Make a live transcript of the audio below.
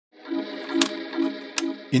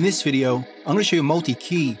In this video, I'm going to show you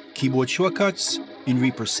multi-key keyboard shortcuts in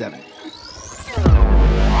Reaper 7.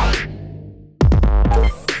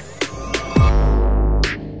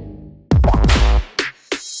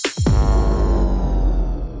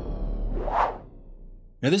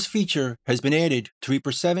 Now this feature has been added to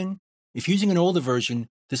Reaper 7. If using an older version,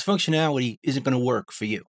 this functionality isn't going to work for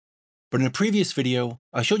you. But in a previous video,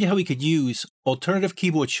 I showed you how we could use alternative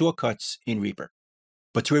keyboard shortcuts in Reaper.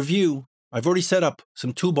 But to review, I've already set up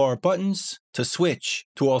some toolbar buttons to switch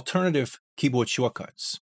to alternative keyboard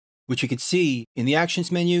shortcuts, which you can see in the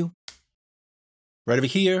Actions menu. Right over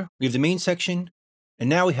here, we have the main section, and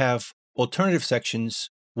now we have alternative sections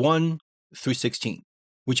 1 through 16,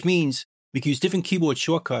 which means we can use different keyboard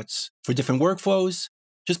shortcuts for different workflows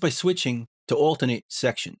just by switching to alternate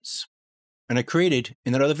sections. And I created,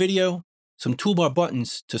 in that other video, some toolbar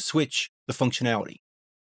buttons to switch the functionality.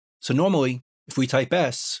 So normally, if we type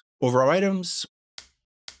S over our items,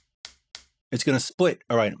 it's going to split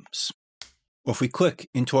our items. Or if we click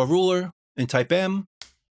into our ruler and type M,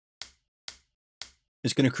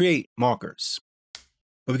 it's going to create markers.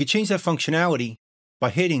 But we can change that functionality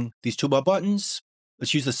by hitting these toolbar buttons.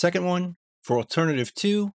 Let's use the second one for alternative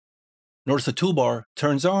 2. Notice the toolbar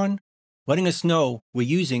turns on, letting us know we're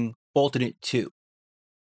using alternate 2.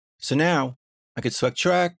 So now I could select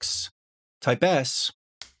tracks, type S.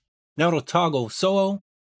 Now it'll toggle solo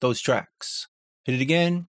those tracks. Hit it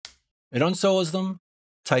again, it unsolos them,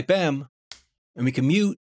 type M, and we can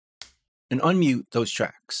mute and unmute those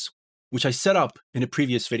tracks, which I set up in a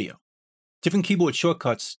previous video. Different keyboard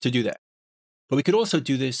shortcuts to do that. But we could also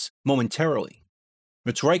do this momentarily.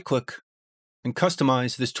 Let's right-click and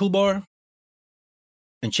customize this toolbar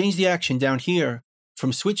and change the action down here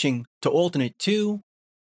from switching to alternate 2.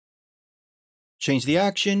 Change the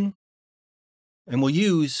action, and we'll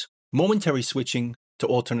use momentary switching to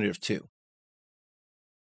alternative 2.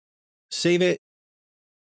 Save it,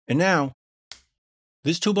 and now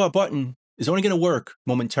this toolbar button is only going to work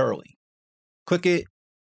momentarily. Click it,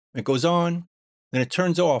 it goes on, then it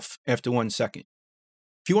turns off after 1 second.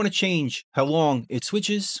 If you want to change how long it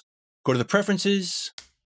switches, go to the Preferences,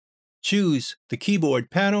 choose the Keyboard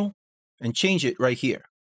panel, and change it right here.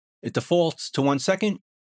 It defaults to 1 second,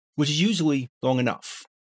 which is usually long enough.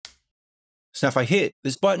 So now if I hit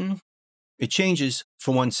this button, it changes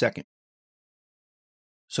for 1 second.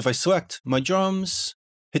 So if I select my drums,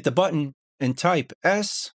 hit the button, and type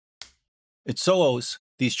S, it solos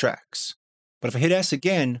these tracks. But if I hit S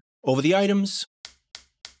again over the items,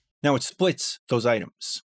 now it splits those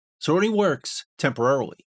items. So it only works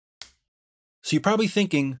temporarily. So you're probably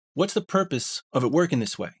thinking, what's the purpose of it working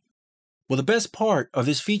this way? Well, the best part of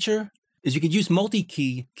this feature is you can use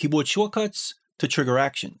multi-key keyboard shortcuts to trigger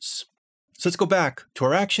actions. So let's go back to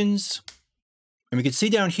our actions, and we can see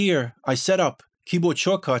down here, I set up keyboard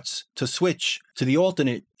shortcuts to switch to the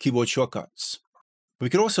alternate keyboard shortcuts. But we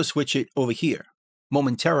could also switch it over here,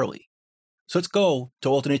 momentarily. So let's go to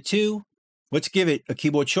alternate 2. Let's give it a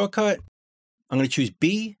keyboard shortcut. I'm going to choose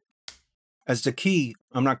B as the key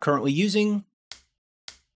I'm not currently using.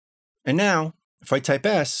 And now, if I type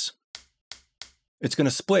S, it's going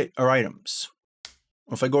to split our items.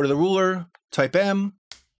 Or if I go to the ruler, type M,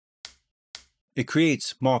 it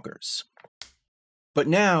creates markers. But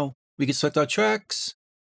now we can select our tracks,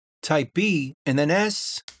 type B and then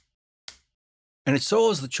S, and it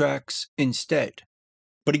solos the tracks instead.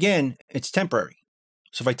 But again, it's temporary.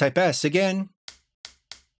 So if I type S again,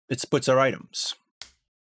 it splits our items.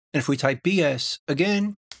 And if we type BS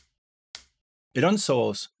again, it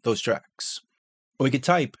unsolos those tracks. Or we could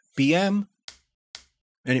type BM,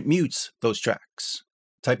 and it mutes those tracks.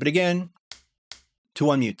 Type it again to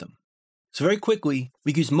unmute them. So very quickly,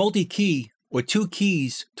 we use multi-key or 2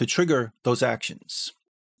 keys to trigger those actions.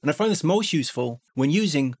 And I find this most useful when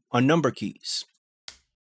using our number keys.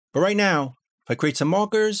 But right now, if I create some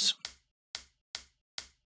markers,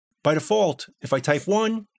 by default, if I type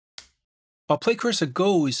 1, our play cursor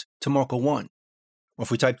goes to marker 1. Or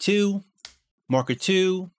if we type 2, marker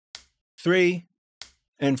 2, 3,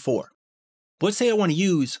 and 4. But let's say I want to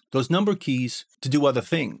use those number keys to do other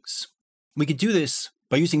things. We could do this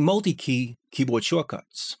by using multi-key keyboard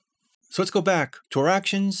shortcuts. So let's go back to our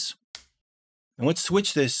actions, and let's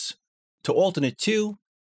switch this to alternate 2,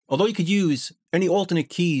 although you could use any alternate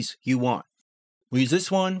keys you want. We'll use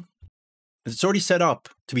this one, as it's already set up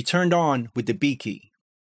to be turned on with the B key.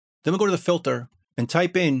 Then we'll go to the filter and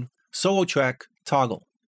type in solo track toggle.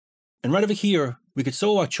 And right over here, we could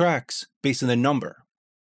solo our tracks based on the number.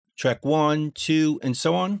 Track 1, 2, and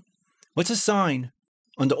so on. Let's assign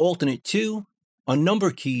under alternate 2 our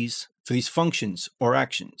number keys for these functions or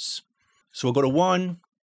actions. So we'll go to 1,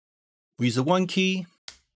 we use the 1 key,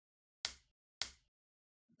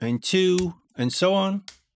 and 2, and so on.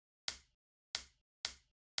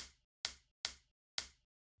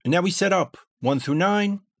 And now we set up 1 through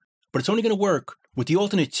 9, but it's only going to work with the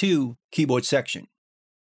alternate 2 keyboard section.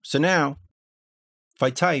 So now, if I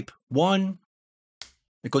type 1,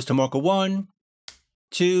 it goes to marker 1,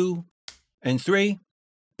 2, and 3.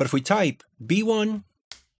 But if we type B1,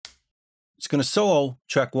 it's going to solo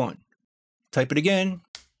track 1. Type it again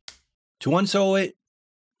to unsolo it.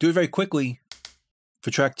 Do it very quickly for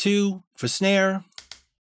track 2, for snare,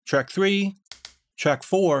 track 3, track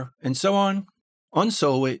 4, and so on.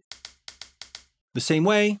 Unsolo it the same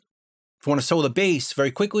way. If we want to solo the bass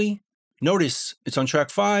very quickly, notice it's on track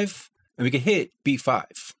 5, and we can hit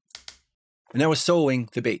B5. And now we're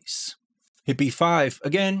soloing the bass. Hit B5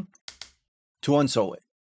 again to unsolo it.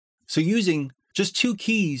 So using just 2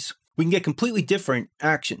 keys, we can get completely different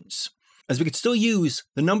actions, as we could still use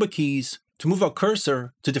the number keys to move our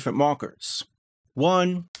cursor to different markers.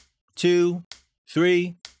 1, 2,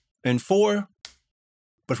 3, and 4.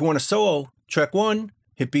 But if we want to solo track 1,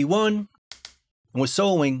 hit B1, and we're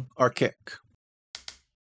soloing our kick,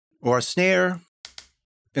 or our snare,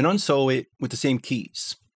 and unsolo it with the same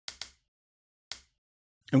keys.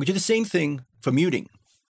 And we do the same thing for muting,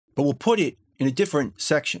 but we'll put it in a different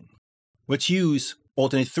section. Let's use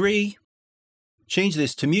alternate 3, change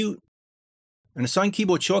this to mute, and assign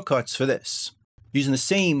keyboard shortcuts for this, using the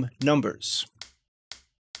same numbers.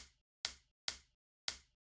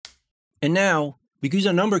 And now, we can use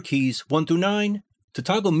our number keys 1 through 9 to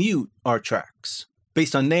toggle mute our tracks,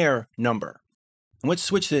 based on their number. And let's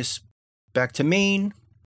switch this back to main,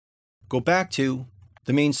 go back to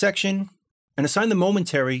the main section, and assign the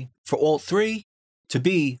momentary for alt 3 to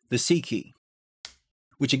be the C key,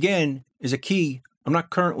 which again is a key I'm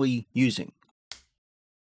not currently using.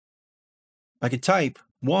 I could type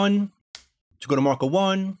 1 to go to marker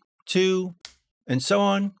 1, 2, and so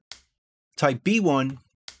on. Type B1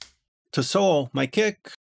 to solo my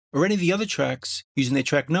kick, or any of the other tracks using their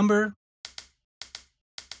track number,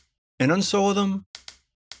 and unsolo them.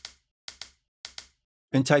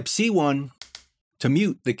 And type C1 to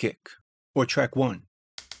mute the kick, or track 1,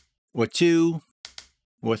 or 2,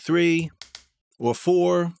 or 3, or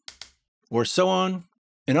 4, or so on,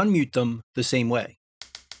 and unmute them the same way.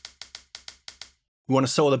 We want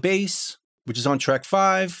to solo the bass, which is on track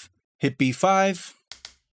 5, hit B5,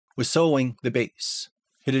 we're soloing the bass.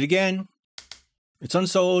 Hit it again, it's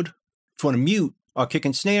unsoloed. If we want to mute our kick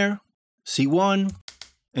and snare, C1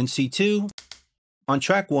 and C2 on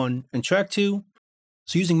track 1 and track 2.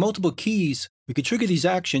 So using multiple keys, we could trigger these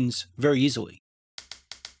actions very easily,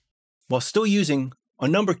 while still using our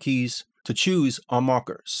number keys to choose our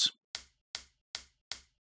markers.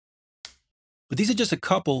 But these are just a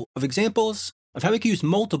couple of examples of how we can use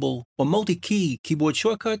multiple or multi-key keyboard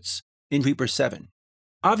shortcuts in Reaper 7.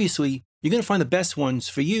 Obviously, you're going to find the best ones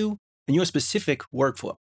for you and your specific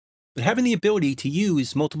workflow. But having the ability to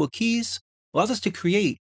use multiple keys allows us to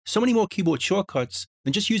create so many more keyboard shortcuts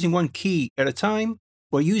than just using one key at a time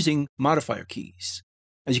or using modifier keys,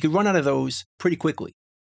 as you can run out of those pretty quickly.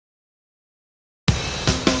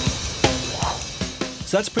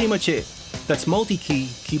 So that's pretty much it. That's multi-key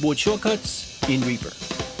keyboard shortcuts in Reaper.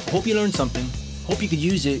 I hope you learned something, hope you could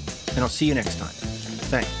use it, and I'll see you next time.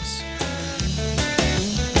 Thanks.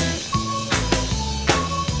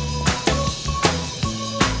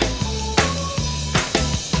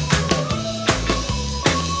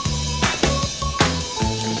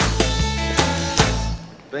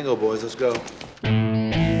 Bingo, boys, let's go.